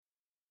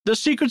The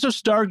Secrets of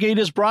Stargate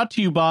is brought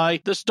to you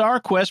by the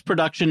StarQuest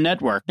Production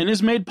Network and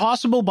is made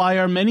possible by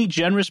our many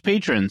generous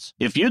patrons.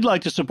 If you'd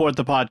like to support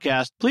the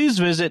podcast, please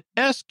visit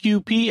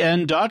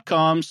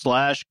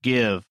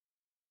sqpn.com/give.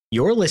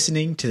 You're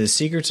listening to The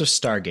Secrets of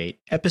Stargate,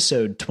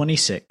 Episode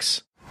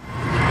 26.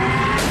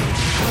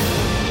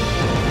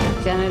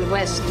 Lieutenant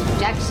West,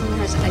 Jackson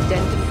has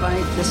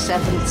identified the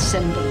seventh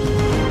symbol.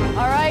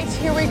 All right,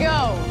 here we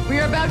go. We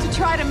are about to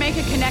try to make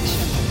a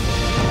connection.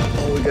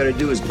 All we gotta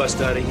do is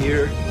bust out of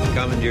here,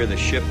 commandeer the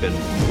ship, and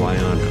fly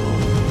on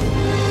home.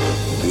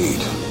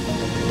 Indeed.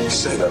 You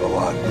say that a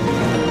lot.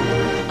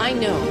 I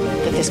know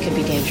that this could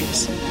be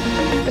dangerous.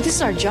 But this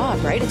is our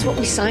job, right? It's what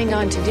we signed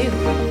on to do.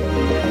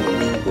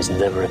 It was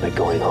never about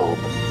going home.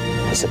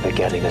 It's about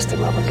getting us to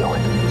where we're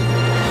going.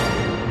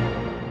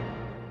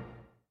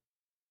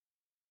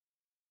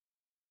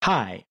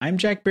 Hi, I'm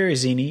Jack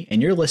Barazzini,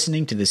 and you're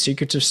listening to The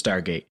Secrets of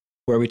Stargate,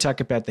 where we talk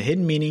about the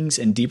hidden meanings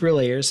and deeper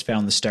layers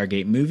found in the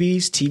Stargate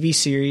movies, TV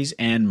series,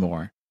 and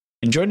more.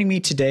 And joining me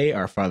today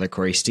are Father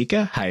Corey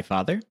Stika. Hi,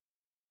 Father.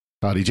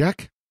 Howdy,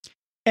 Jack.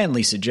 And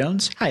Lisa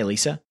Jones. Hi,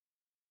 Lisa.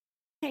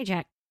 Hey,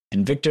 Jack.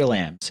 And Victor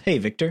Lambs. Hey,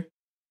 Victor.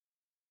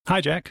 Hi,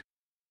 Jack.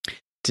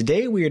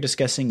 Today we are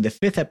discussing the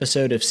 5th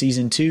episode of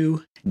Season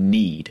 2,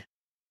 Need.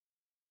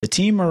 The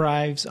team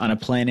arrives on a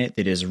planet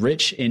that is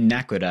rich in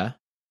Nakoda.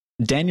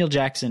 Daniel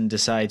Jackson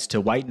decides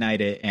to white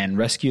knight it and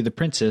rescue the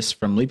princess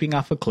from leaping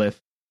off a cliff.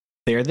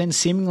 They are then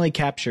seemingly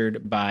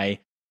captured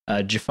by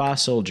Jaffa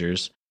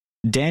soldiers.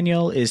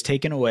 Daniel is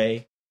taken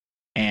away,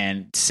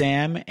 and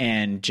Sam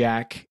and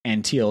Jack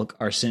and Teal'c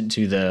are sent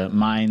to the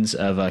mines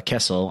of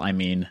Kessel,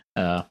 the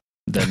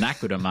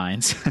Nakoda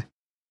mines,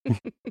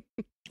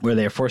 where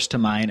they are forced to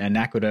mine a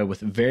Nakoda with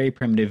very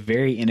primitive,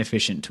 very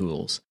inefficient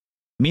tools.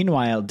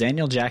 Meanwhile,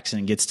 Daniel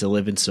Jackson gets to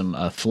live in some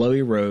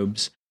flowy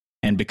robes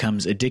and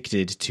becomes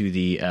addicted to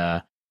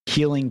the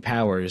healing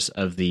powers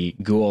of the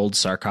Goa'uld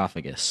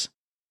sarcophagus.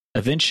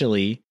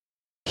 Eventually,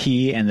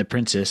 he and the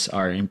princess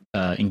are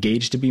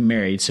engaged to be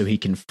married so he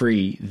can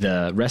free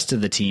the rest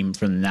of the team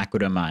from the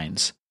Nakoda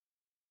mines.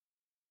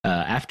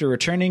 After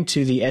returning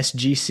to the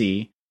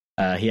SGC,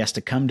 he has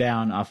to come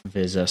down off of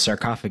his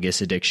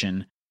sarcophagus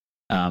addiction,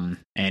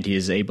 and he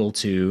is able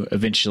to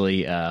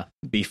eventually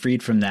be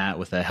freed from that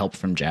with help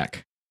from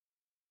Jack.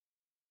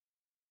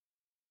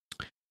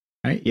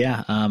 All right,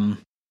 yeah.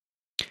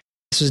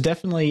 This was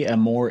definitely a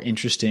more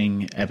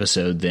interesting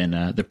episode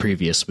than the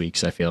previous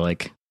weeks, I feel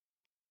like.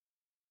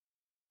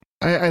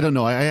 I don't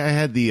know. I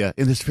had the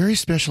in this very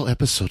special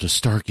episode of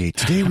Stargate.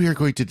 Today we are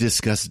going to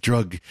discuss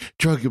drug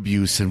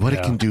abuse and what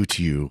it can do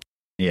to you.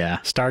 Yeah,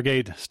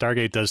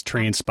 Stargate does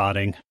train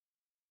spotting.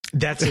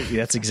 That's it.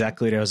 That's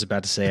exactly what I was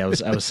about to say. I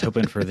was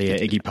hoping for the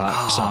Iggy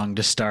Pop song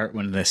to start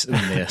when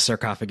the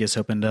sarcophagus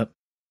opened up.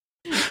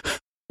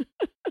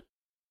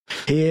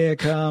 Here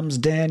comes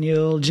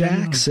Daniel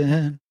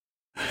Jackson.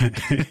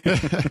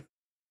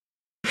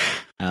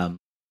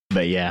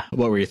 But yeah,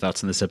 what were your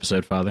thoughts on this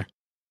episode, Father?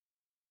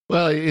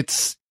 Well,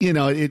 it's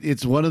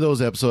one of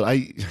those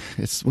episodes.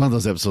 It's one of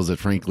those episodes that,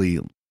 frankly,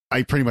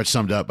 I pretty much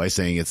summed up by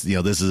saying it's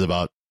this is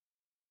about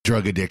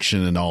drug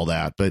addiction and all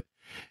that. But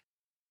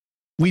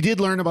we did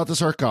learn about the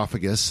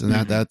sarcophagus, and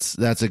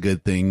that's a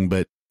good thing.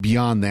 But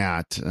beyond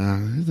that,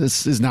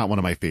 this is not one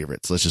of my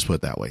favorites. Let's just put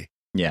it that way.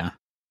 Yeah.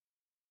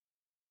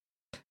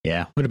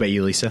 Yeah. What about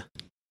you, Lisa?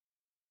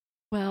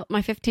 Well,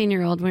 my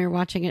 15-year-old, when we were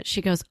watching it,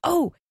 she goes,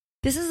 "Oh,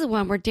 this is the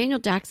one where Daniel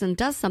Jackson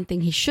does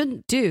something he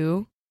shouldn't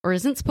do or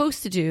isn't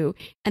supposed to do,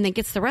 and then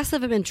gets the rest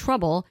of them in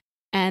trouble,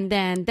 and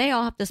then they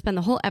all have to spend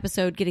the whole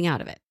episode getting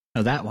out of it."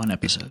 Oh, that one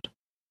episode.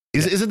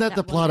 Isn't that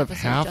the plot of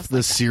half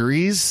the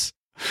series?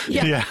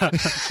 Yeah.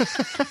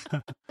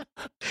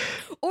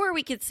 Or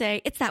we could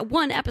say it's that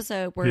one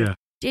episode where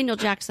Daniel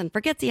Jackson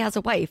forgets he has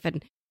a wife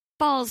and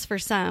falls for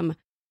some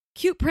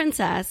cute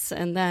princess,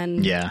 and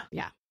then yeah,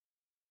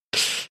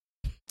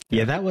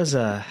 that was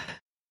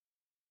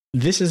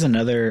this is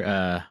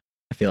another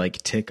I feel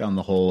like tick on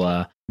the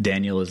whole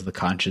Daniel is the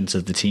conscience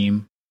of the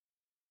team,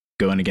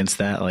 going against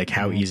that, like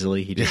how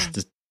easily he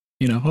just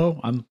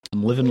I'm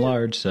living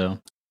large, so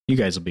you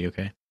guys will be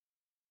okay.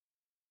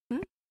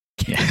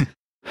 Yeah.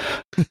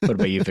 What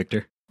about you,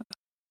 Victor?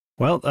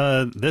 Well,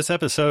 this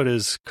episode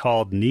is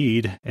called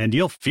Need, and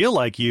you'll feel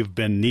like you've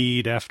been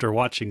need after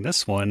watching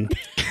this one.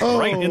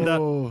 Right in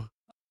the.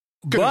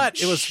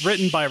 But it was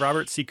written by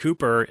Robert C.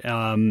 Cooper,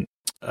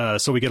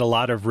 so we get a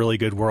lot of really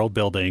good world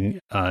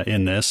building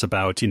in this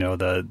about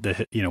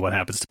the what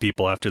happens to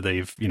people after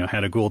they've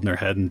had a Goa'uld in their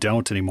head and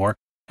don't anymore.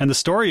 And the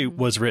story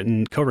was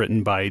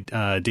co-written by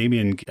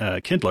Damian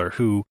Kindler,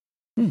 who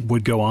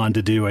would go on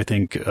to do, I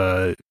think,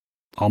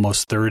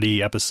 almost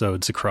 30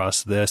 episodes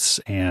across this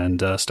and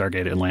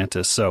Stargate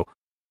Atlantis. So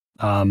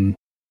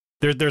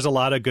there's a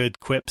lot of good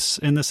quips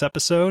in this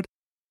episode.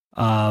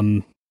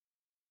 Yeah,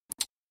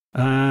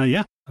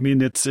 I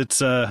mean,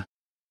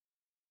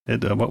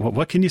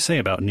 what can you say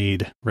about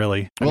Need,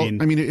 really? I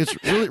mean,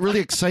 it's really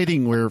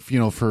exciting where,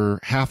 for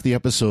half the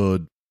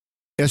episode,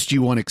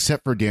 SG-1,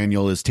 except for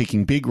Daniel, is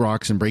taking big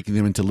rocks and breaking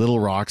them into little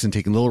rocks and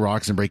taking little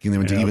rocks and breaking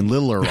them into even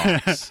littler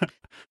rocks.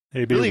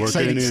 They be Really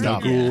working exciting in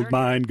stuff. a gold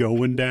mine,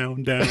 going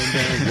down, down,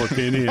 down,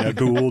 working in a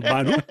gold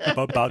mine, whoop,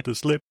 about to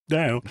slip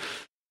down.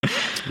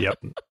 Yep.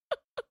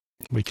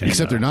 We can.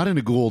 Except they're not in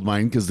a Gould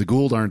mine because the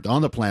Gould aren't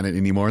on the planet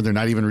anymore. They're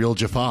not even real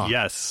Jaffa.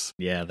 Yes.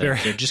 Yeah, they're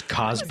just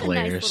That was a nice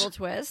cosplayers. little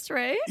twist,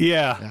 right?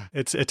 Yeah.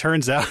 It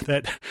turns out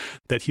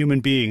that human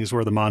beings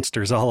were the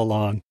monsters all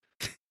along.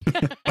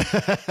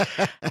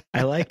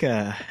 I like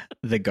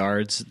the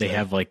guards. They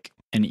have like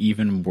an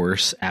even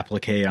worse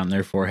applique on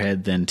their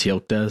forehead than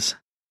Teal'c does.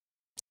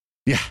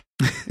 Yeah.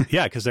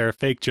 Yeah, because they're a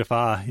fake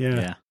Jaffa.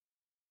 Yeah.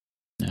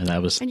 No,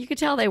 that was And you could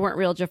tell they weren't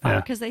real Jafar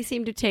Yeah. because they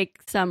seemed to take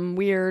some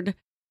weird,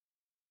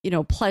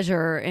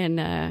 pleasure in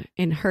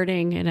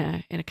hurting in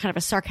a kind of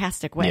a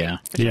sarcastic way. Yeah.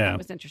 Which I Yeah. thought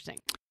was interesting.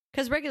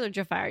 Because regular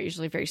Jafar are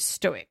usually very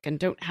stoic and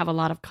don't have a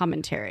lot of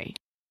commentary.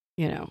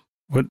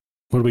 What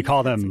do we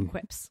call Some them?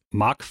 quips.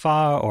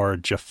 Makfa or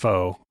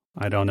Jafo?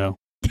 I don't know.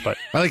 But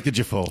I like the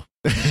Jaffa.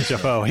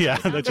 Jafo, yeah,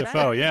 the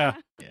Jafo, yeah.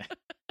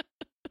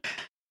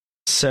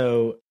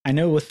 So I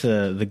know with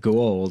the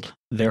Goa'uld,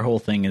 their whole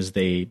thing is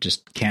they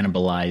just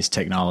cannibalize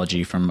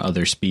technology from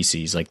other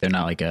species. Like they're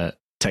not like a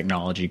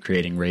technology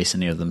creating race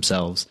any of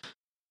themselves.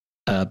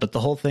 But the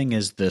whole thing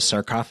is the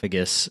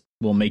sarcophagus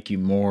will make you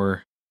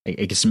more. I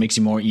guess it makes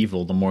you more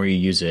evil the more you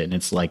use it, and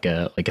it's like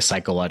a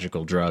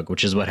psychological drug,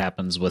 which is what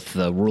happens with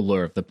the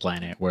ruler of the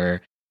planet,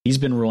 where he's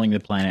been ruling the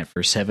planet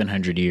for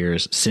 700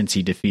 years since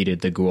he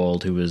defeated the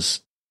Goa'uld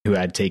who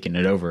had taken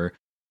it over,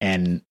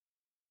 and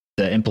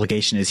the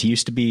implication is he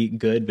used to be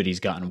good, but he's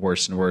gotten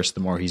worse and worse the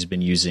more he's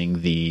been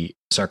using the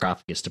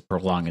sarcophagus to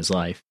prolong his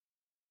life.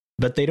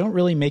 But they don't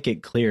really make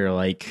it clear.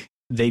 Like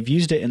they've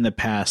used it in the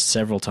past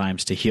several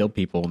times to heal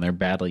people when they're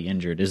badly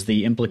injured. Is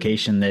the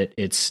implication that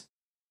it's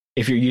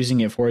if you're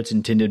using it for its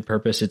intended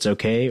purpose, it's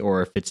okay,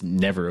 or if it's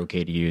never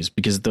okay to use?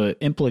 Because the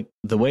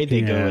way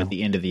they go at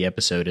the end of the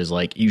episode is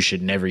like you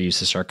should never use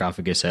the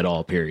sarcophagus at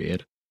all.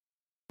 Period.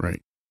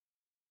 Right.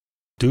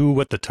 Do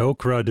what the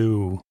Tok'ra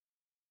do.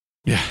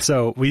 Yeah.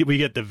 So we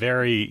get the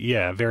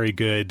very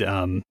good.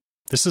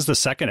 This is the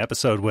second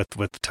episode with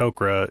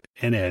Tok'ra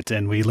in it,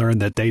 and we learn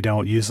that they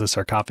don't use the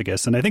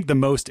sarcophagus. And I think the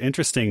most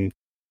interesting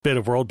bit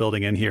of world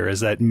building in here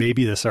is that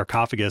maybe the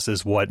sarcophagus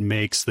is what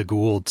makes the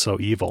Goa'uld so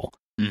evil.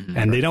 Mm-hmm.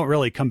 And they don't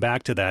really come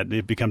back to that.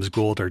 It becomes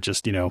Goa'uld are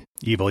just,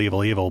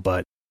 evil.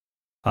 But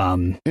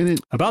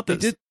about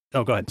this.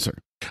 Oh, go ahead. Sorry.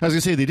 I was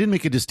going to say, they did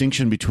make a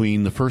distinction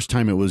between the first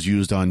time it was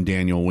used on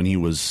Daniel when he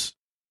was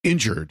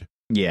injured.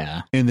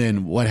 Yeah. And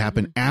then what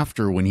happened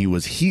after when he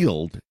was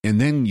healed and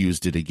then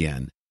used it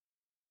again.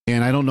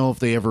 And I don't know if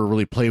they ever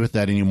really play with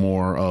that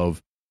anymore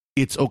of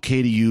it's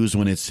okay to use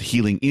when it's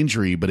healing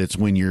injury, but it's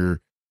when you're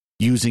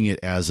using it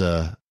as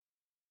a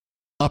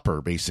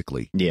upper,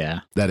 basically.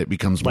 Yeah. That it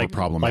becomes more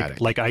problematic.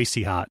 Like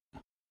Icy Hot.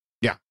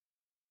 Yeah.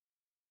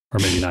 Or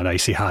maybe not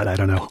Icy Hot. I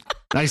don't know.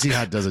 Icy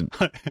Hot doesn't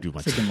do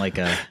much. Thinking like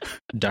a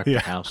Dr.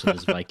 House with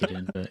his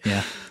Vicodin, but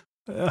yeah.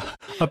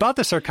 About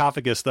the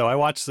sarcophagus, though, I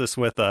watched this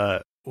with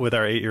our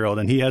 8-year-old,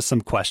 and he has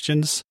some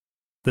questions.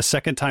 The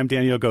second time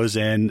Daniel goes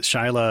in,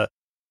 Shyla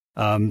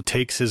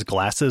takes his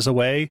glasses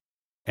away,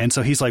 and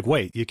so he's like,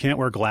 wait, you can't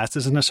wear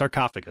glasses in a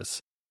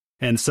sarcophagus.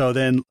 And so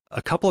then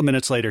a couple of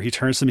minutes later, he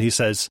turns to me, he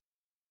says,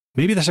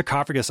 maybe the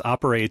sarcophagus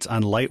operates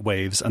on light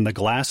waves, and the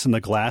glass in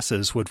the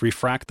glasses would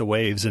refract the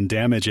waves and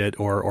damage it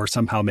or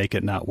somehow make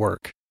it not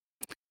work.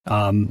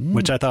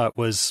 Which I thought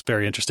was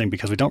very interesting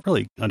because we don't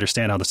really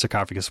understand how the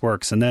sarcophagus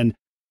works. And then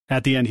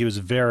at the end, he was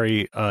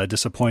very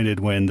disappointed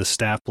when the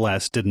staff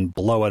blast didn't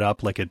blow it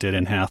up like it did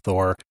in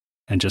Hathor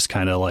and just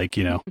kind of like,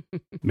 made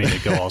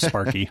it go all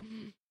sparky.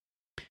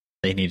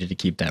 They needed to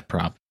keep that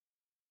prop.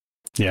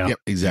 Yeah. Yep,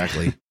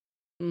 exactly.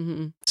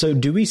 Mm-hmm. So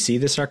do we see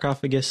the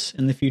sarcophagus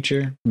in the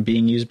future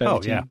being used by the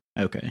team?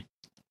 Yeah. Okay.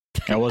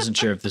 I wasn't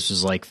sure if this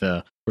was like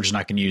we're just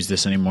not going to use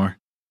this anymore.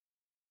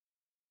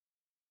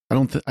 I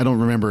don't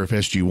remember if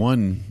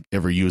SG-1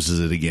 ever uses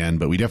it again,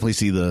 but we definitely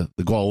see the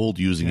Goa'uld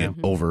using it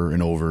over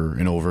and over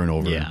and over and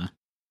over. Yeah.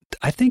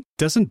 I think,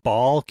 doesn't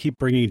Ball keep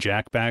bringing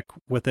Jack back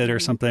with it or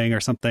something?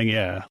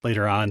 Yeah,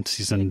 later on,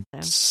 season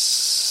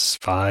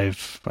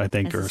 5, I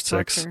think, or 6.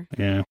 Torture.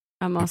 Yeah.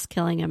 Almost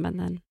killing him and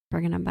then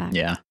bringing him back.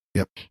 Yeah.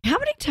 Yep. How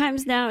many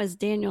times now has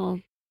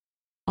Daniel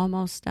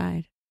almost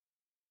died?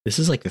 This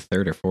is like the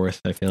 3rd or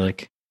 4th, I feel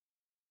like.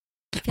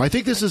 I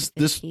think this is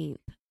this.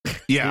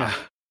 Yeah.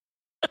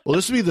 Well,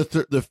 this would be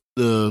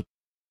the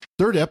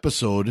 3rd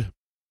episode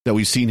that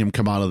we've seen him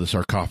come out of the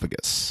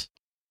sarcophagus.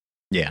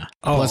 Yeah.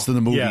 Plus, then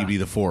the movie would be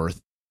the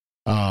 4th.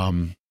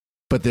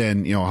 But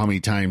then, how many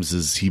times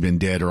has he been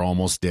dead or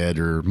almost dead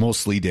or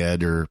mostly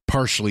dead or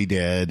partially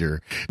dead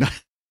or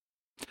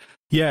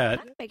Yeah.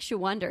 That makes you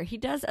wonder. He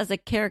does as a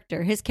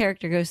character. His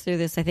character goes through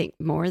this, I think,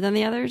 more than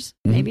the others.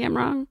 Mm-hmm. Maybe I'm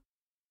wrong.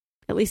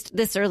 At least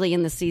this early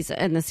in the season,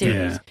 in the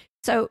series. Yeah.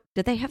 So,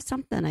 did they have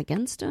something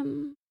against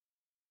him?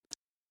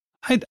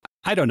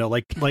 I don't know.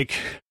 Like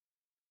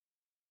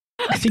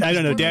I think I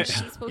don't know. He's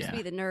supposed to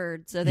be the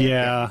nerd, so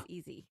it's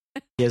easy.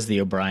 He has the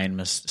O'Brien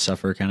must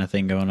suffer kind of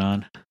thing going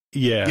on.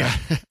 Yeah.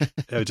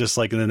 Just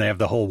like, and then they have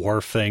the whole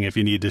Worf thing. If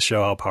you need to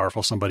show how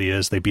powerful somebody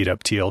is, they beat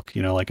up Teal'c,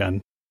 like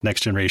on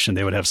Next Generation,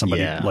 they would have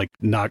somebody like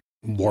knock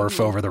Worf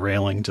over the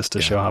railing just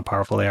to show how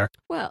powerful they are.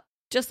 Well,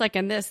 just like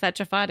in this, that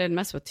Jafar didn't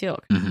mess with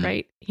Teal'c,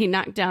 right? He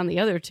knocked down the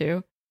other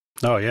two.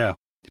 Oh, yeah.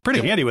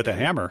 Pretty handy with a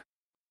hammer.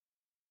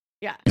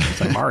 Yeah.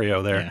 It's like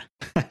Mario there.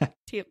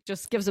 Teal'c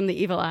just gives him the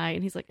evil eye,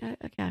 and he's like,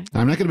 okay.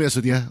 I'm not going to mess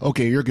with you.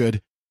 Okay, you're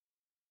good.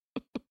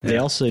 They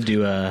also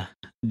do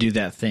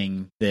that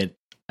thing that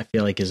I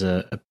feel like is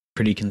a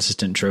pretty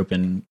consistent trope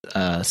in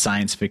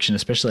science fiction,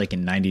 especially like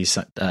in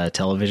 90s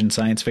television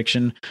science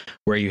fiction,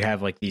 where you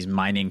have like these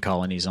mining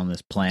colonies on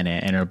this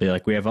planet, and it'll be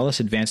like, we have all this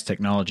advanced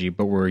technology,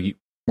 but we're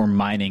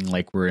mining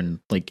like we're in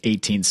like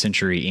 18th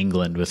century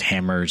England with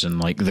hammers and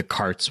like the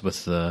carts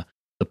with the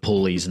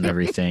pulleys and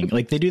everything.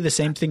 Like they do the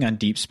same thing on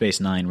Deep Space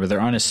Nine, where they're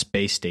on a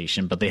space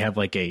station, but they have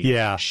like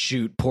a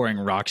chute pouring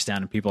rocks down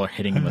and people are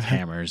hitting them with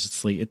hammers.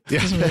 It's like, it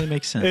doesn't really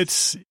make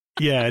sense.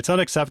 It's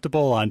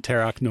unacceptable on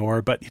Terok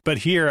Nor, but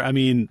here, I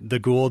mean, the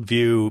Goa'uld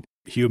view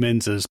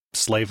humans as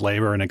slave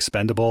labor and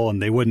expendable,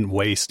 and they wouldn't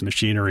waste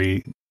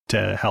machinery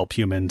to help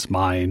humans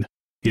mine.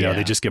 You know,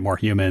 they just get more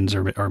humans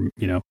or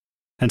you know,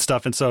 and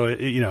stuff. And so,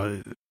 you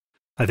know,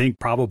 I think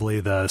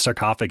probably the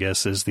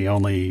sarcophagus is the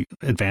only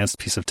advanced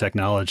piece of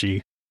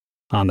technology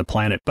on the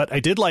planet. But I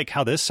did like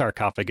how this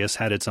sarcophagus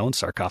had its own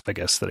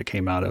sarcophagus that it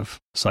came out of.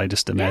 So I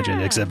just imagine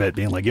Exhibit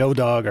being like, yo,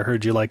 dog, I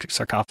heard you like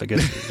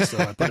sarcophagus. So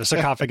I put a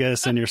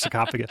sarcophagus in your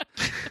sarcophagus.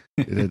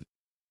 It's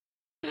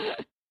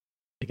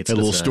a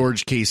little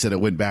storage case that it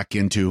went back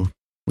into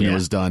when it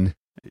was done.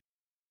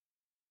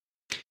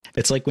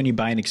 It's like when you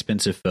buy an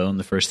expensive phone,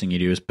 the first thing you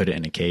do is put it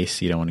in a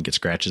case. You don't want to get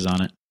scratches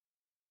on it.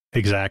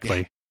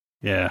 Exactly.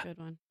 Yeah. Good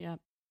one. Yeah.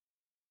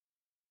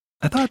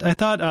 I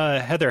thought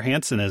Heather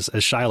Hansen as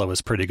Shyla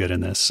was pretty good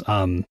in this.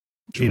 You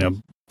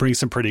know, brings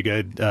some pretty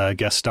good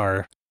guest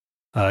star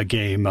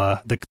game.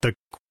 The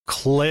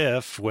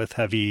cliff with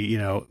heavy, you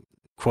know,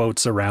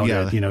 quotes around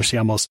it. You know, she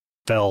almost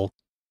fell,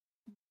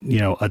 you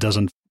know, a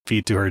dozen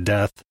feet to her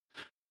death.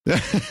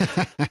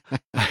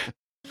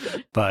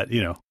 But,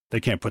 you know, they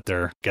can't put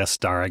their guest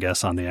star, I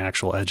guess, on the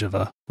actual edge of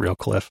a real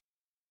cliff.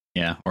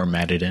 Yeah, or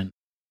matted in,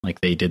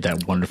 like they did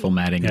that wonderful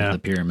matting of the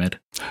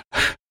pyramid.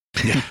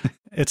 Yeah.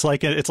 It's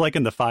like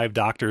in the Five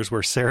Doctors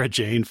where Sarah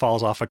Jane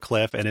falls off a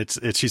cliff and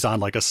she's on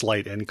like a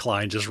slight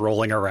incline, just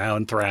rolling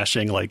around,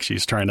 thrashing like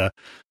she's trying to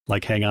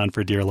like hang on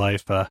for dear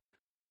life. But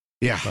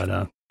nice.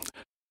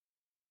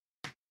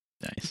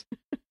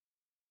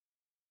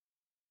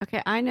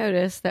 Okay, I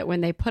noticed that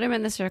when they put him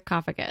in the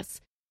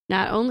sarcophagus,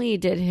 not only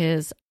did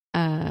his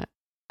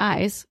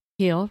eyes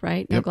heal,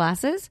 right? No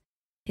glasses,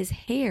 his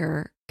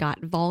hair got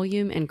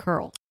volume and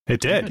curl. It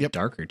did.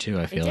 Darker too,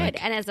 I feel it like.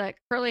 Did. And as a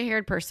curly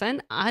haired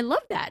person, I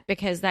love that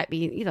because that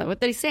means, you know,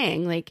 what they're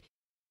saying, like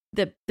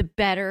the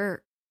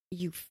better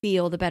you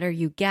feel, the better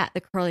you get,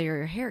 the curlier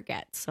your hair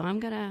gets. So I'm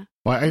gonna.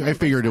 Well, I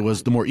figured it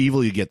was the more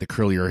evil you get, the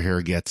curlier your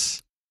hair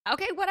gets.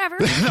 Okay, whatever.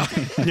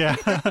 Yeah.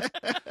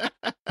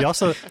 You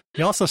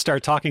also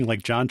start talking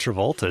like John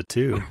Travolta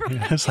too.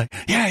 Right. It's like,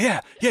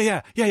 yeah.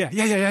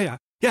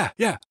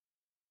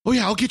 Oh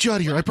yeah, I'll get you out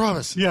of here. I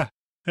promise. Yeah.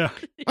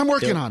 I'm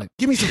working on it.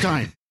 Give me some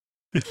time.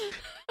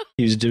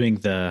 He was doing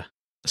the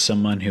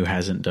someone who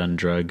hasn't done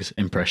drugs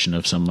impression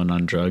of someone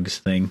on drugs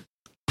thing.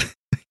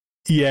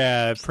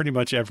 Yeah, pretty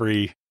much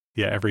every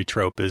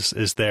trope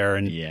is there,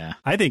 and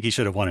I think he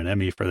should have won an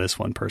Emmy for this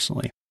one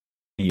personally.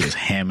 He was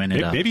hamming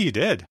it up. Maybe he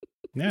did.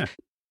 Yeah.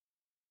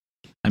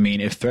 I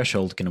mean, if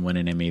Threshold can win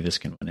an Emmy, this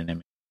can win an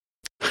Emmy.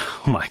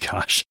 Oh my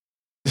gosh.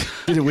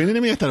 Did it win an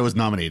Emmy? I thought it was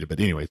nominated,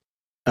 but anyways.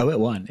 Oh, it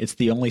won. It's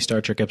the only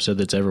Star Trek episode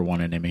that's ever won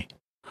an Emmy.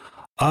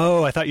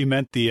 Oh, I thought you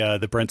meant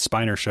the Brent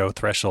Spiner show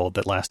Threshold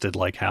that lasted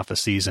like half a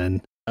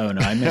season. Oh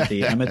no, I meant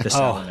the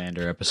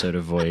Salamander episode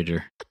of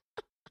Voyager.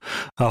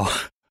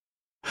 Oh,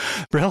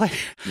 really?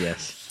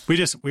 Yes.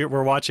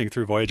 We're watching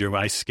through Voyager.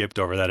 I skipped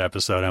over that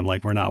episode. I'm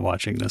like, we're not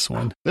watching this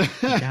one.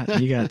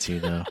 You got to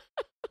though.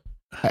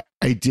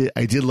 I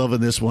did love in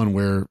this one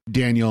where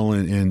Daniel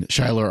and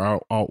Shyla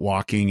are out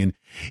walking, and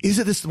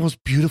isn't this the most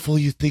beautiful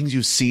things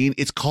you've seen?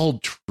 It's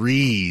called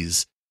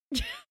trees.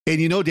 And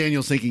you know,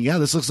 Daniel's thinking, yeah,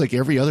 this looks like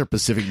every other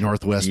Pacific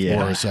Northwest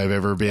forest I've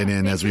ever been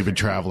in as we've been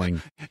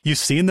traveling. You've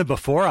seen them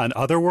before on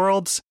other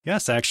worlds?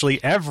 Yes,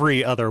 actually,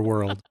 every other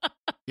world.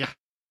 Yeah.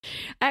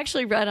 I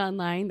actually read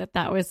online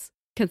that was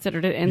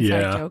considered an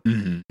inside joke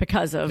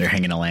because of... They're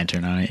hanging a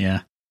lantern on it,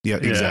 Yeah,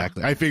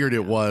 exactly. I figured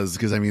it was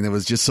because, I mean, it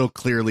was just so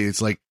clearly,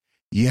 it's like,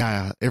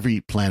 yeah,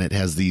 every planet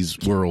has these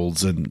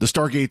worlds, and the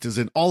Stargate is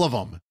in all of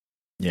them.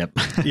 Yep.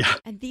 Yeah.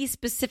 And these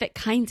specific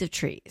kinds of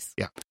trees.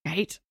 Yeah.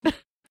 Right?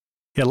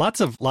 Yeah,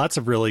 lots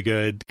of really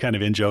good kind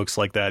of in jokes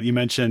like that. You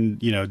mentioned,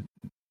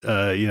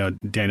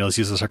 Daniel's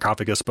used a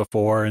sarcophagus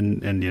before,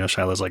 and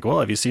Shyla's like,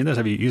 well, have you seen this?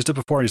 Have you used it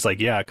before? And he's like,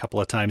 yeah, a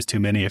couple of times too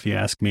many, if you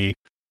ask me.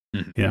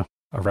 Mm-hmm. You know,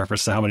 a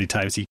reference to how many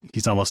times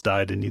he's almost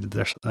died and needed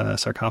their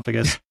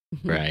sarcophagus.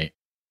 Right.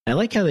 I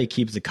like how they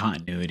keep the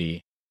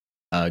continuity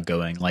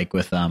going, like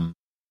with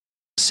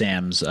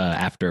Sam's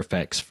after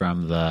effects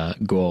from the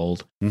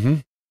Goa'uld. Mm-hmm.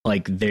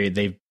 like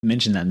they've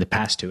mentioned that in the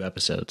past 2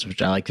 episodes,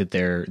 which I like that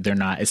they're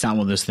not. It's not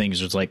one of those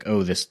things where it's like,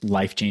 oh, this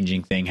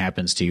life-changing thing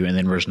happens to you, and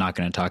then we're just not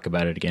going to talk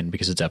about it again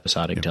because it's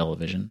episodic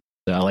television.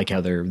 So I like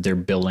how they're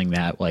building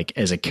that like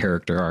as a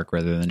character arc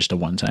rather than just a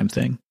one-time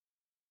thing.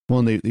 Well,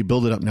 and they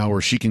build it up now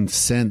where she can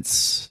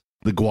sense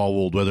the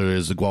Goa'uld, whether it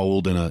is a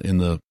Goa'uld in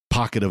the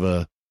pocket of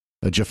a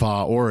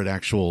Jaffa or an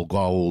actual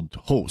Goa'uld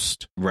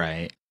host,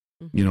 right?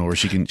 You know, where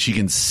she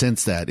can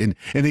sense that, and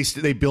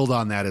they build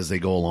on that as they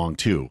go along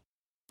too.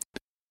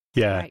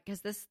 Yeah, right.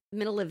 Because this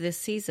middle of this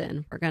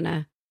season, we're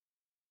gonna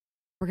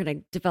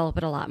develop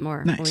it a lot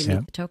more when we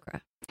meet the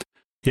Tok'ra.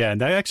 Yeah,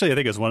 and I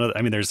think is one of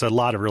there's a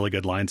lot of really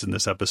good lines in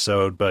this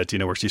episode, but, you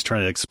know, where she's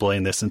trying to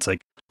explain this, and it's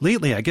like,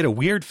 lately I get a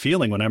weird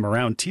feeling when I'm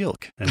around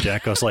Teal'c. And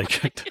Jack goes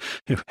like,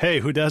 hey,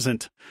 who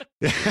doesn't?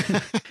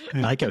 I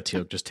like how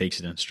Teal'c just takes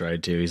it in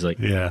stride, too. He's like,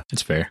 yeah,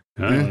 it's fair.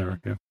 Whatever.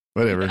 Yeah.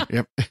 Whatever.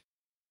 Yep.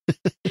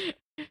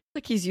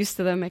 Like he's used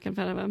to them making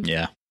fun of him.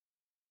 Yeah.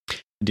 I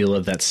do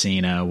love that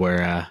scene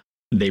where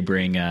they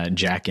bring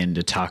Jack in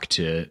to talk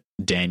to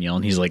Daniel,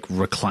 and he's like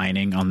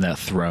reclining on that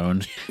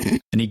throne.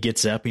 And he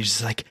gets up, and he's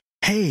just like,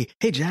 hey,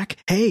 Jack,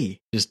 hey.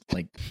 Just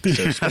like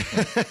so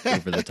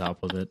over the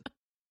top with it.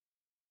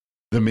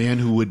 The man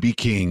who would be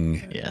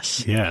king.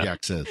 Yes. Yeah.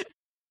 Jack says.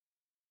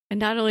 And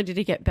not only did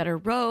he get better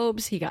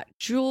robes, he got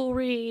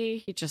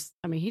jewelry. He just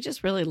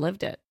really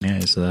lived it. Yeah,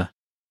 it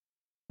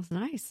was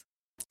nice.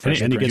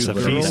 And he gets a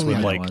feast with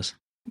like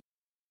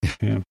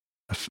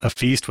a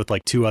feast with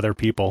like 2 other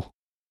people.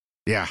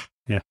 Yeah.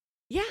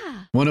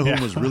 Yeah. One of whom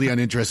was really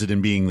uninterested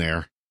in being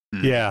there.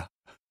 Yeah.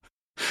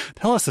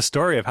 Tell us the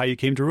story of how you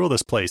came to rule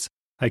this place.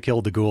 I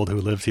killed the Goa'uld who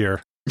lived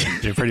here.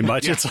 Yeah, pretty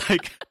much. It's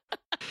like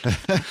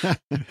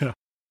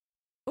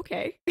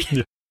okay.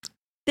 Yeah.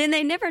 Then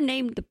they never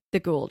named the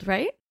Goa'uld,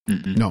 right?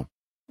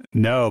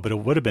 No, but it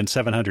would have been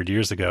 700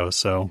 years ago.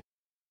 So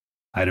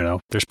I don't know.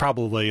 There's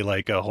probably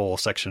like a whole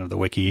section of the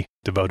wiki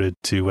devoted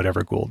to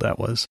whatever Goa'uld that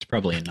was. It's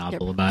probably a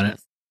novel about it.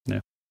 Yeah.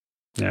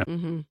 Yeah.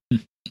 Mm-hmm.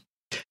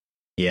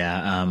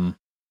 Yeah.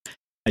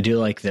 I do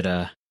like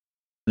that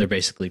they're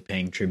basically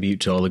paying tribute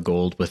to all the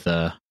Goa'uld with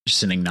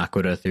sending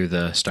Nakoda through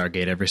the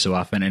Stargate every so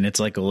often. And it's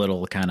like a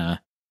little it's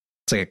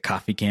like a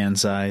coffee can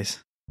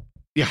size.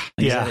 Yeah.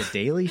 Like, is that a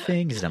daily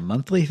thing? Is it a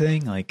monthly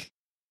thing? Like,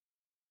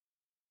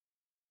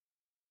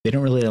 they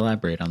don't really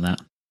elaborate on that.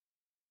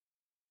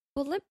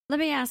 Well, let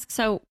me ask.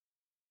 So,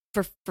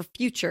 for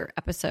future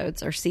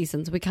episodes or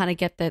seasons, we kind of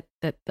get that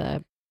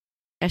the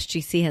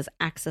SGC has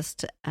access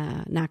to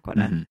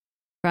Nakoda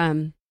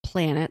from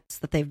planets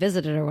that they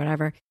visited or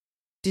whatever.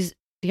 Do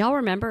y'all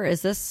remember?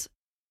 Is this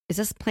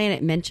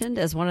planet mentioned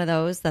as one of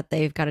those that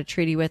they've got a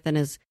treaty with and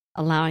is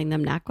allowing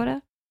them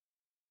Nakoda?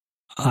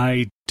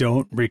 I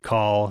don't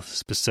recall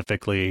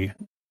specifically.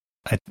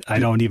 I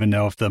don't even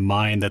know if the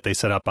mine that they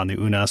set up on the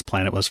Unas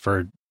planet was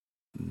for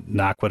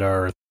Nakoda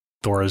or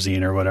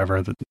Thorazine or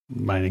whatever, the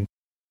mining.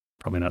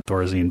 Probably not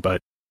Thorazine,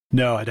 but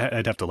no,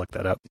 I'd have to look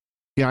that up.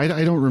 Yeah,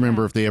 I don't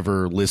remember if they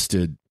ever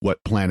listed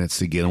what planets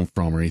to get them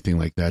from or anything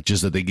like that.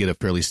 Just that they get a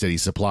fairly steady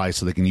supply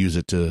so they can use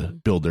it to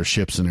build their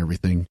ships and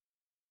everything.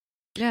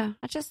 Yeah,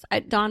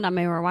 it dawned on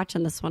me when we were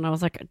watching this one. I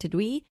was like, did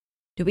we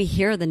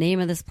hear the name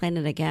of this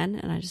planet again?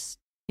 And I just,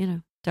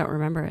 don't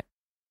remember it.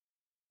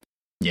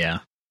 Yeah.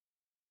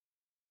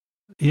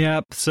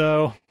 Yep.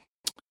 So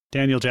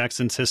Daniel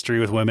Jackson's history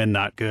with women,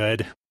 not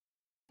good.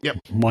 Yep.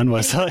 One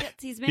was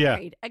he's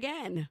married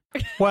again.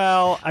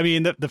 Well, I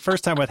mean, the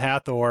first time with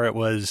Hathor, it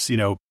was,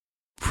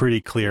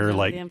 pretty clear,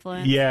 like,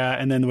 yeah.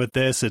 And then with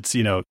this, it's,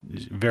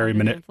 very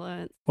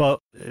well,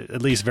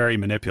 at least very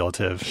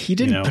manipulative. He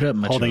didn't put up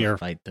much of a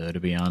fight, though, to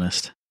be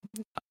honest.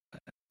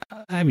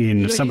 I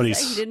mean, if he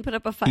somebody's... didn't put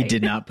up a fight. He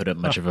did not put up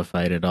much of a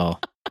fight at all.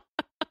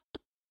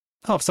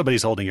 Oh, if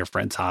somebody's holding your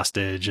friends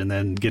hostage and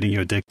then getting you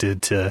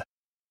addicted to,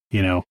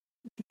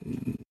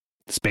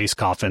 space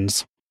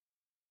coffins.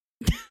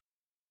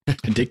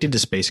 Addicted to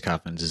Space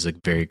Coffins is a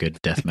very good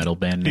death metal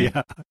band name.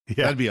 Yeah.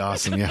 That'd be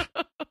awesome, yeah.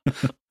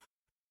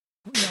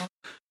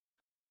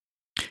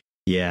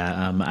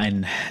 Yeah,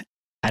 and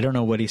I don't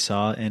know what he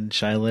saw in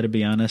Shyla, to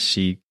be honest.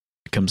 She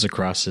comes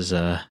across as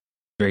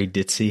very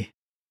ditzy.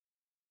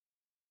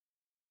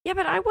 Yeah,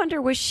 but I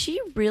wonder, was she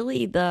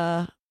really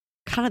the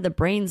kind of the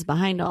brains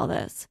behind all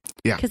this?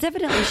 Yeah. Because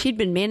evidently she'd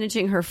been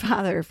managing her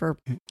father for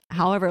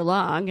however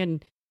long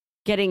and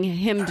getting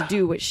him to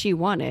do what she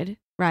wanted,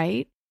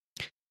 right?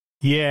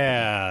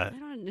 Yeah.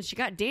 She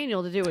got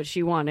Daniel to do what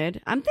she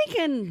wanted. I'm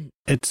thinking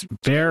it's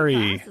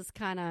very... This is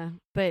kind of...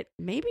 But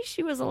maybe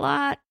she was a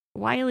lot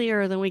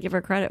wilier than we give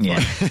her credit for.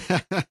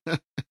 Yeah.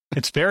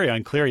 It's very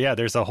unclear. Yeah,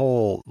 there's a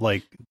whole,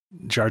 like,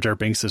 Jar Jar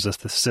Binks is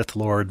the Sith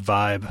Lord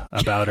vibe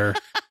about her.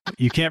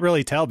 You can't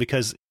really tell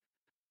because,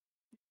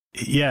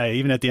 yeah,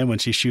 even at the end when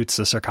she shoots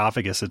the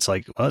sarcophagus, it's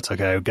like, oh, it's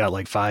okay. I've got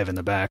like 5 in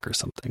the back or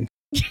something.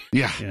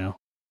 Yeah.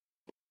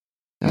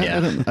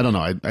 I don't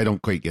know. I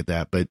don't quite get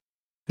that, but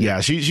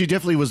yeah, she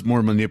definitely was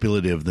more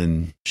manipulative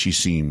than she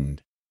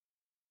seemed.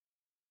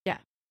 Yeah.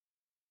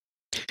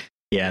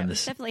 Yeah.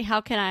 Definitely,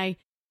 how can I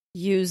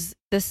use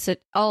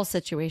all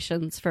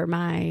situations for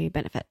my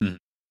benefit?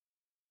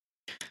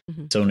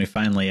 So when we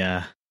finally,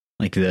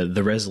 like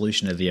the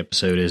resolution of the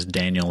episode is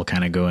Daniel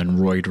kind of going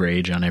roid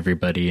rage on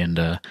everybody,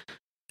 and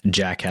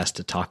Jack has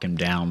to talk him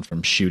down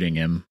from shooting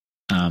him.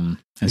 And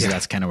so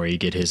that's kind of where you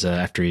get his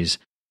after he's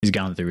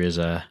gone through his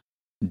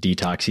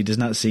detox. He does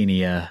not see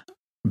any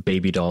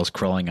baby dolls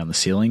crawling on the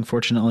ceiling,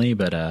 fortunately,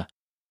 but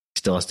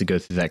still has to go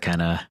through that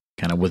kind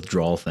of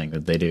withdrawal thing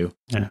that they do.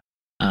 Yeah,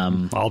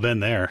 all been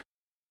there.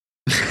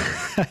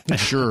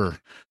 Sure.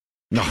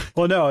 No.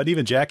 Well, no, and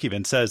even Jack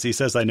even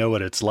says, I know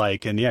what it's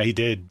like. And yeah, he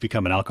did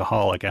become an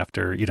alcoholic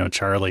after,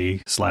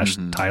 Charlie /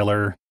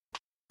 Tyler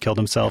killed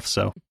himself.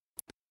 So.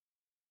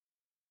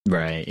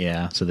 Right.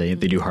 Yeah. So they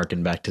do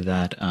harken back to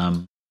that.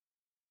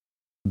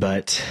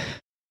 But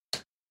I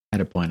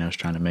had a point I was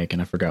trying to make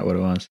and I forgot what it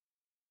was.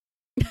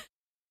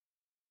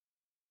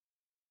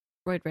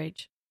 Roid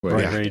rage.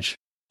 Roid rage.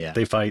 Yeah.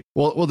 They fight.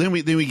 Well, then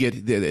we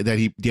get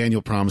that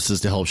Daniel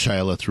promises to help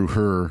Shyla through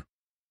her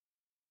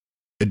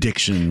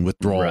addiction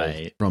withdrawal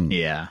from.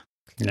 Yeah.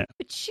 But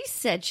she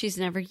said she's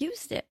never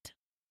used it.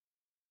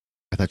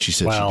 I thought she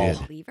said she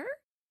did. Believe her?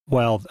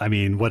 Well, I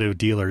mean, what do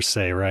dealers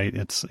say, right?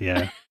 It's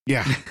yeah.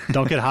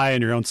 Don't get high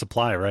on your own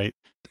supply, right?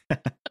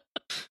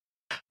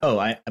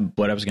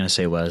 What I was going to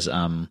say was,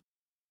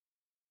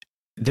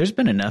 there's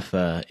been enough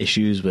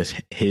issues with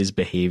his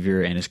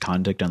behavior and his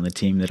conduct on the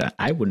team that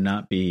I would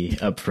not be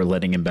up for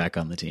letting him back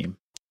on the team.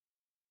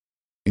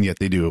 And yet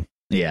they do.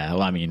 Yeah.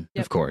 Well, I mean,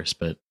 of course,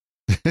 but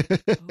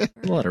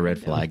a lot of red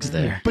flags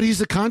there. But he's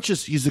the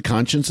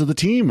conscience of the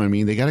team. I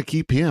mean, they got to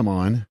keep him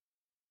on.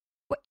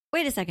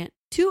 Wait a second.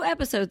 2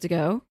 episodes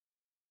ago,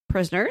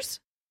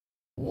 prisoners,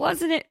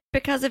 wasn't it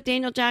because of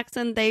Daniel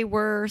Jackson they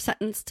were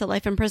sentenced to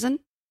life in prison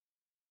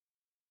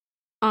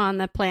on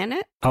the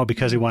planet? Oh,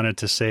 because he wanted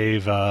to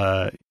save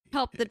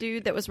help the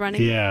dude that was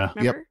running. Yeah.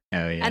 Remember?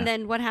 Oh yeah. And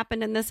then what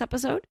happened in this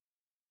episode?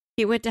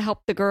 He went to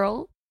help the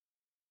girl,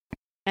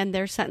 and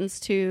they're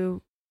sentenced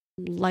to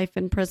life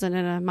in prison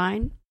in a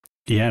mine.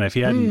 Yeah, and if he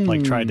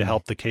hadn't tried to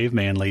help the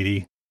caveman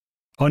lady.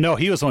 Oh no,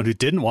 he was the one who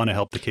didn't want to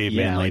help the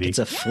caveman lady. It's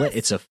a flip.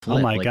 It's a flip.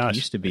 Oh my It gosh.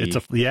 used to be.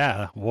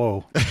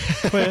 Whoa.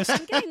 Twist.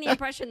 I'm getting the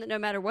impression that no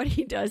matter what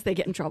he does, they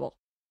get in trouble.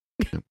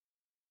 It's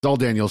all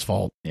Daniel's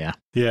fault. Yeah.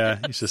 Yeah,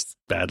 he's just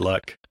bad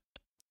luck.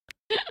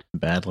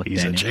 Bad luck.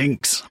 He's Daniel. a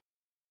jinx.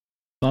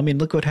 Well, I mean,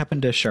 look what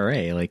happened to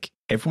Charest. Like,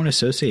 everyone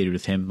associated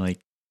with him,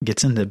 like,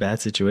 gets into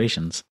bad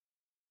situations.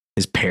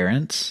 His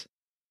parents.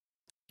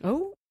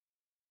 Oh.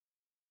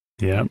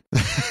 Yeah.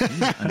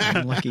 An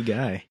unlucky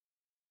guy.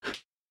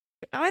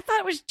 Oh, I thought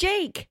it was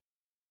Jake.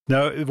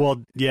 No,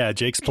 well, yeah,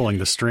 Jake's pulling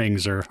the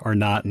strings or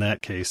not in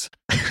that case.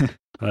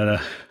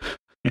 But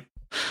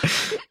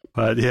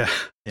yeah.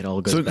 It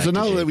all goes back so to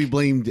now Jake. that we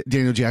blamed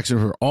Daniel Jackson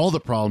for all the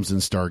problems in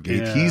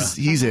Stargate,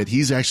 he's it.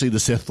 He's actually the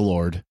Sith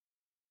Lord.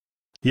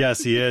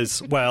 Yes, he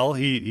is. Well,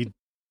 he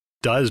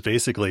does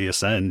basically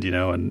ascend,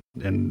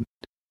 and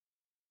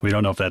we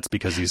don't know if that's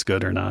because he's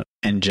good or not.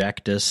 And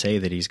Jack does say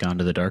that he's gone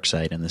to the dark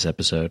side in this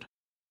episode.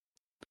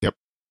 Yep.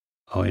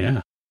 Oh,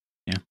 yeah.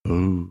 Yeah.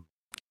 Ooh.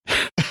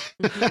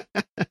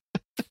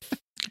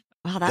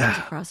 Wow, that was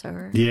a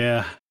crossover.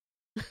 Yeah.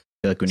 I feel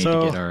like we need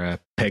to get our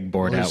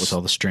pegboard out with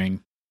all the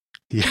string.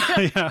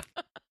 Yeah.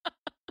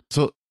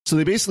 So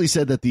they basically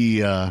said that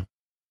the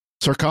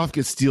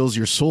sarcophagus steals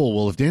your soul.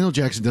 Well, if Daniel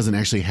Jackson doesn't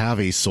actually have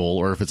a soul,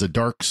 or if it's a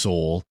dark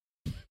soul,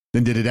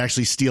 then did it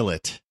actually steal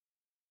it?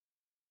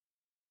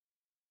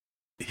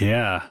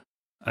 Yeah.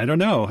 I don't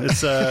know.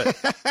 It's it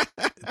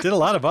did a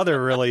lot of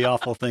other really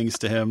awful things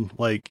to him.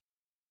 Like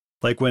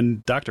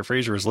when Dr.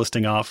 Fraser was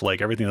listing off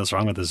like everything that's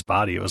wrong with his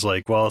body, it was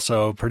like, well,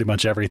 so pretty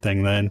much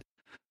everything then.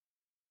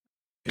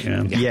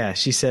 Yeah,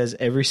 she says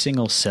every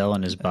single cell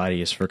in his body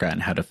has forgotten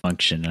how to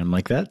function. And I'm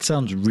like, that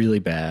sounds really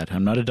bad.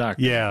 I'm not a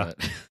doctor. Yeah.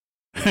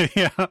 But...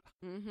 Yeah.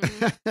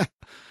 Mm-hmm.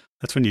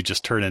 That's when you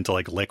just turn into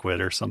like liquid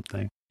or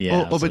something.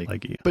 Yeah.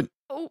 But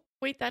oh,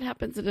 wait, that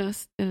happens in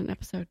an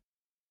episode.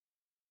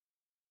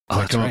 Oh,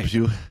 that's right. Up with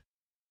you?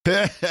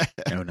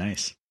 Oh,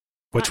 nice.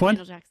 Which Not one?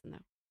 Daniel Jackson, though.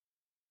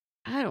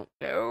 I don't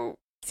know.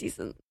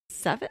 Season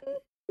 7,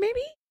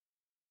 maybe?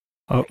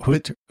 Oh, who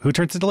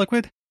turns into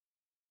liquid?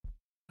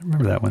 I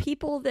remember that one.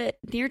 People that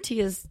Nearty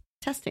is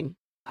testing.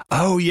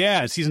 Oh,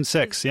 yeah. Season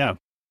 6. Yeah.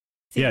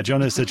 Yeah.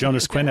 The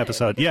Jonas Quinn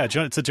episode. Yeah.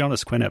 It's a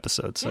Jonas Quinn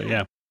episode. So,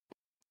 yeah.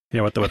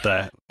 Yeah. With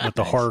the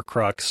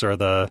Horcrux or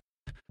the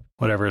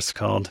whatever it's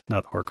called.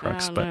 Not the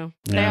Horcrux, but. Know.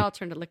 Yeah. They all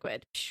turn to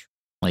liquid.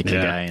 Like the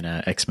guy in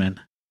X-Men.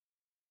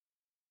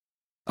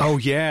 Oh,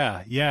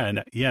 yeah. Yeah.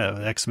 And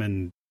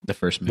X-Men. The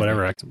first movie.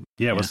 Whatever. It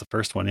was the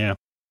first one. Yeah.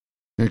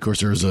 And of course,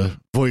 there's a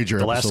Voyager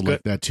episode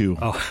like that, too.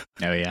 Oh,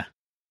 yeah.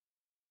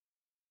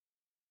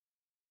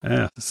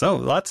 Yeah, so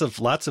lots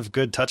of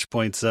good touch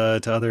points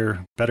to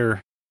other better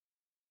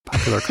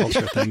popular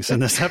culture things in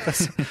this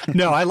episode.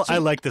 No, I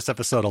like this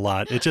episode a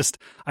lot.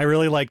 I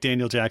really like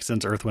Daniel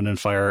Jackson's Earth, Wind, and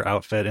Fire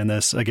outfit in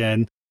this.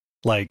 Again,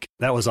 like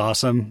that was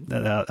awesome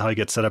how he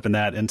gets set up in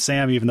that. And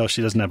Sam, even though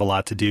she doesn't have a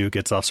lot to do,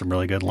 gets off some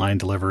really good line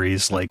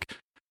deliveries. Like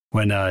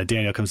when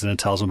Daniel comes in and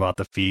tells him about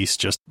the feast,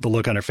 just the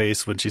look on her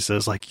face when she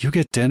says like, "You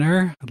get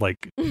dinner,"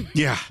 like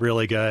yeah,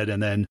 really good.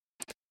 And then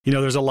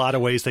there's a lot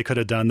of ways they could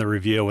have done the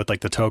reveal with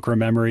like the Tok'ra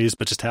memories,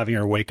 but just having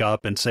her wake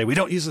up and say, we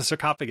don't use the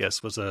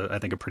sarcophagus was I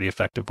think a pretty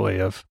effective way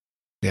of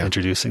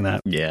introducing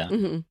that. Yeah.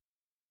 Mm-hmm.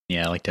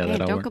 Yeah, I liked how Hey,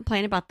 that all don't worked.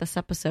 complain about this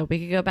episode. We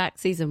could go back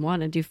season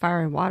 1 and do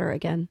Fire and Water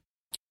again.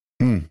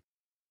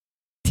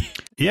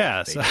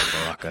 Yeah. So,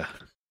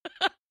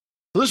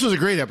 this was a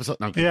great episode.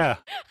 No, yeah.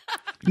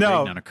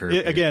 No, on a curve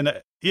here. again,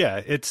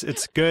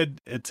 it's good.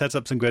 It sets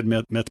up some good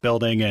myth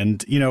building,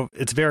 and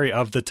it's very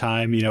of the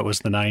time. It was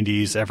the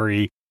 90s.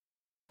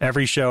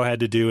 Every show had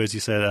to do, as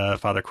you said,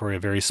 Father Corey, a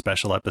very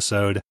special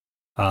episode.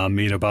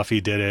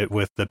 Buffy did it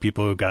with the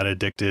people who got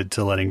addicted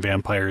to letting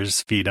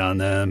vampires feed on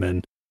them,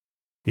 and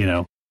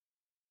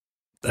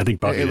I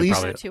think Buffy At did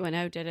least- probably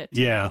 2-0 did it.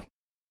 yeah.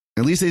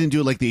 At least they didn't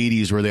do it like the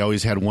 80s where they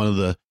always had one of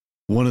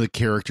the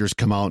characters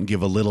come out and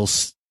give a little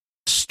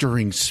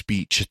stirring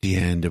speech at the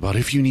end about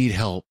if you need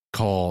help,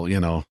 call,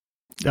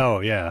 Oh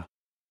yeah.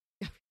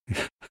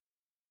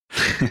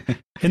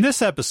 In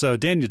this episode,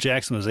 Daniel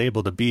Jackson was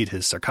able to beat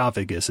his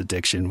sarcophagus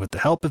addiction with the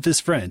help of his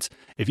friends.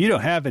 If you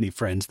don't have any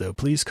friends, though,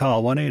 please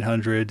call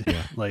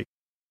 1-800. Like,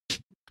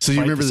 So you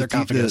fight remember the the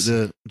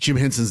sarcophagus. Jim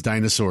Henson's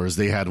Dinosaurs?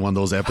 They had one of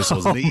those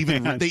episodes.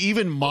 And man. they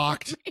even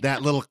mocked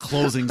that little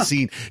closing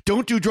scene.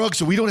 Don't do drugs,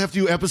 so we don't have to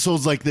do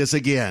episodes like this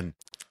again.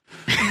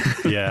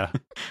 Yeah.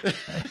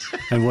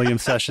 And William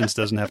Sessions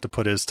doesn't have to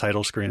put his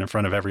title screen in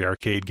front of every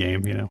arcade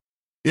game,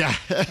 Yeah.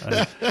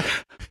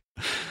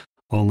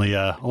 Only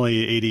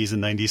 80s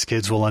and 90s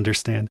kids will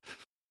understand.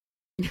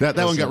 that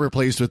one got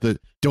replaced with the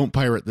 "Don't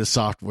pirate this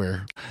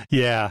software,"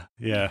 Yeah,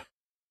 yeah.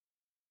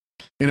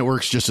 and it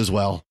works just as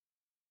well.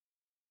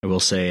 I will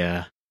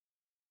say,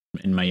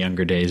 in my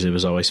younger days, it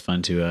was always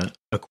fun to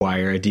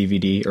acquire a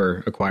DVD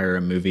or acquire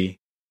a movie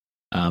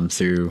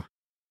through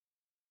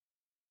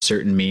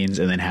certain means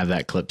and then have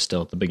that clip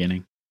still at the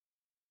beginning.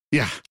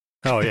 Yeah.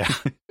 Oh, yeah.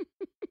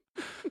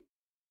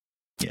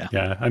 Yeah.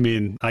 Yeah, I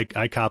mean,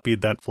 I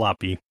copied that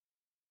floppy.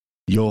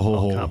 Yo ho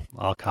ho.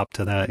 I'll cop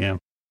to that, yeah.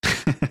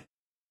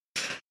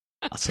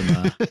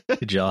 Awesome.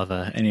 Did y'all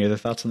have any other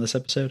thoughts on this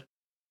episode?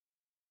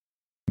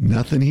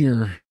 Nothing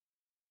here.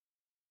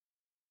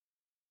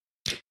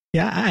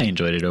 Yeah, I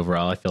enjoyed it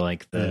overall. I feel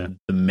like the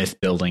myth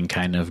building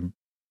kind of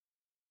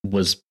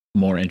was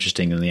more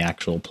interesting than the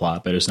actual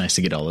plot, but it was nice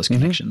to get all those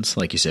connections,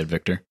 like you said,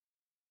 Victor.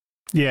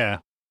 Yeah.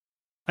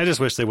 I just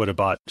wish they would have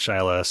bought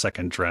Shyla a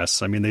second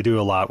dress. I mean, they do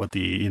a lot with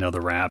the,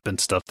 the wrap and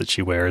stuff that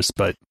she wears,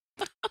 but,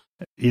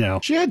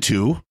 She had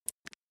two.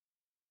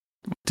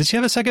 Did she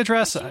have a second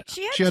dress?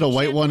 She had a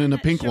white one and a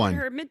pink one.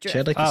 She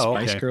had like the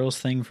Spice Girls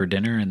thing for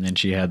dinner, and then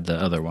she had the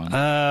other one.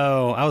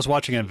 Oh, I was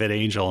watching a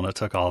VidAngel and it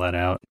took all that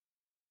out.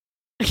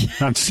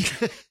 I'm just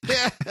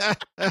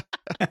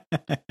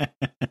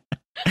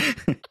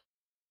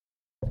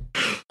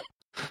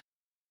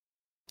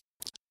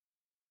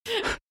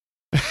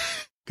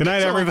Good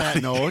night,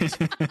 everybody. Note.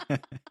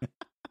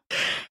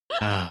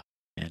 Man,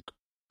 that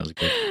was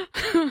good.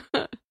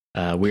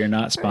 We are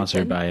not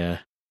sponsored by a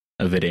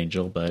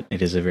VidAngel, but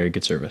it is a very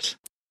good service.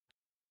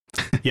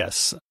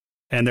 Yes.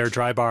 And their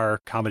dry bar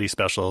comedy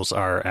specials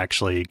are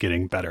actually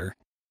getting better.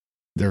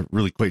 They're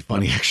really quite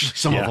funny, actually,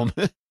 some of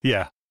them.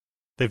 Yeah.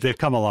 They've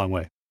come a long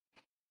way.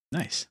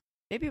 Nice.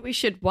 Maybe we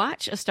should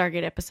watch a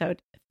Stargate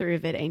episode through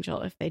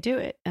VidAngel if they do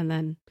it, and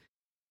then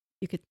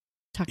you could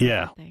talk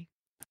about what they...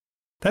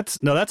 That's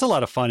a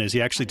lot of fun. Is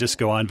you actually just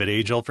go on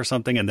VidAngel for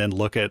something and then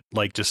look at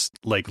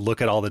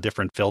look at all the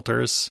different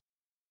filters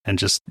and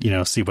just,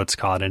 see what's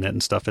caught in it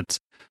and stuff. It's,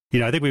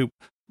 I think we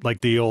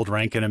like the old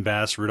Rankin and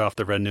Bass Rudolph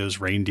the Red-Nosed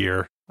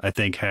Reindeer, I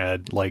think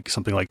had like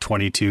something like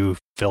 22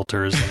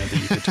 filters in it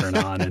that you could turn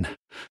on. And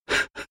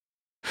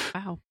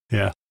wow.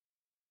 Yeah.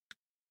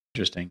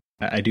 Interesting.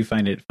 I do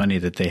find it funny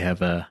that they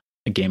have a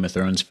Game of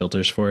Thrones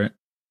filters for it.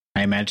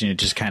 I imagine it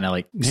just kind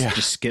of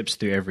just skips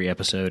through every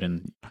episode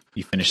and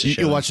you finish the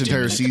show. You watch the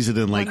entire season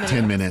in like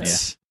 10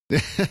 minutes.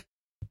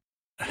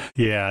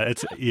 Yeah.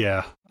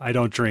 I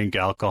don't drink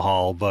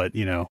alcohol, but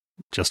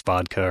just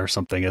vodka or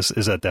something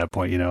is at that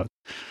point, Yeah.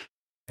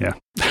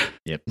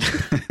 Yep.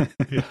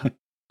 Yeah.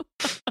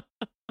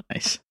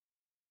 Nice.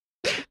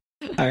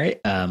 All right.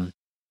 On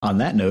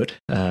that note,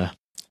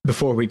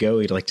 before we go,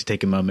 we'd like to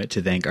take a moment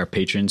to thank our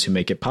patrons who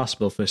make it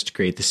possible for us to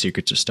create the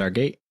Secrets of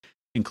Stargate,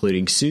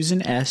 including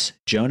Susan S.,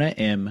 Jonah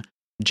M.,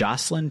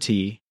 Jocelyn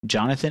T.,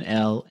 Jonathan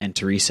L., and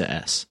Teresa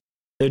S.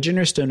 Their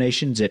generous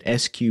donations at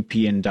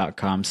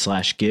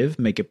sqpn.com/give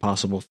make it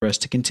possible for us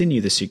to continue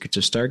the Secrets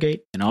of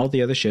Stargate and all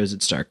the other shows at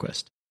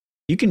StarQuest.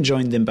 You can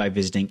join them by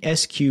visiting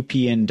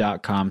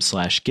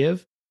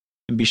sqpn.com/give,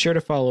 and be sure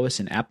to follow us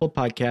in Apple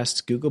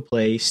Podcasts, Google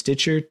Play,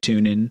 Stitcher,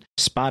 TuneIn,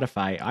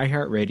 Spotify,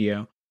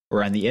 iHeartRadio,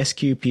 or on the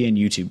SQPN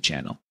YouTube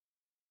channel.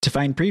 To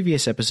find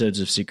previous episodes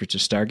of Secrets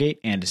of Stargate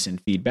and to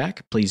send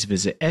feedback, please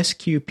visit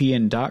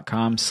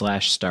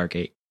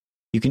sqpn.com/Stargate.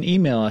 You can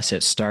email us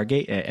at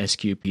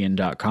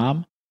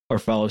stargate@sqpn.com or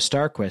follow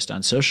StarQuest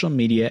on social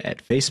media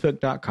at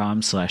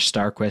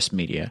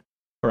facebook.com/StarQuestMedia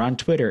or on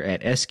Twitter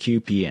at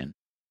SQPN.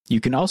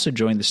 You can also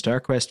join the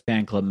StarQuest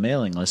fan club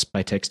mailing list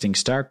by texting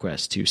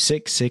StarQuest to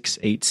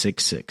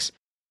 66866.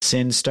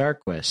 send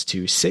StarQuest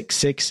to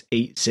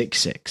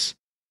 66866.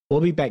 We'll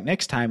be back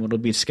next time when we'll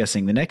be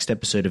discussing the next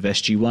episode of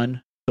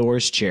SG-1,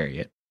 Thor's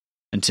Chariot.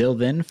 Until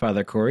then,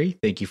 Father Corey,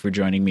 thank you for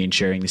joining me and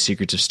sharing the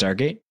secrets of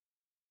Stargate.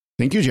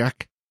 Thank you,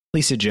 Jack.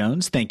 Lisa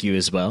Jones, thank you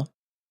as well.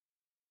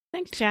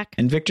 Thanks, Jack.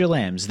 And Victor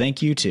Lambs,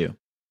 thank you too.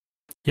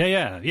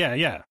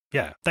 Yeah.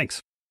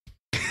 Thanks.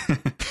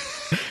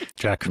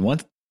 Jack.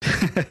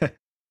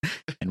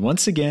 And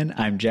once again,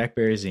 I'm Jack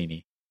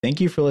Barazzini.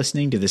 Thank you for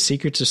listening to The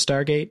Secrets of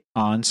Stargate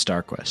on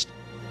StarQuest.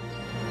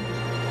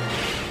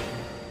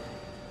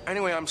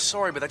 Anyway, I'm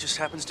sorry, but that just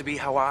happens to be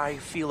how I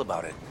feel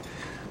about it.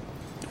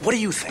 What do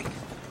you think?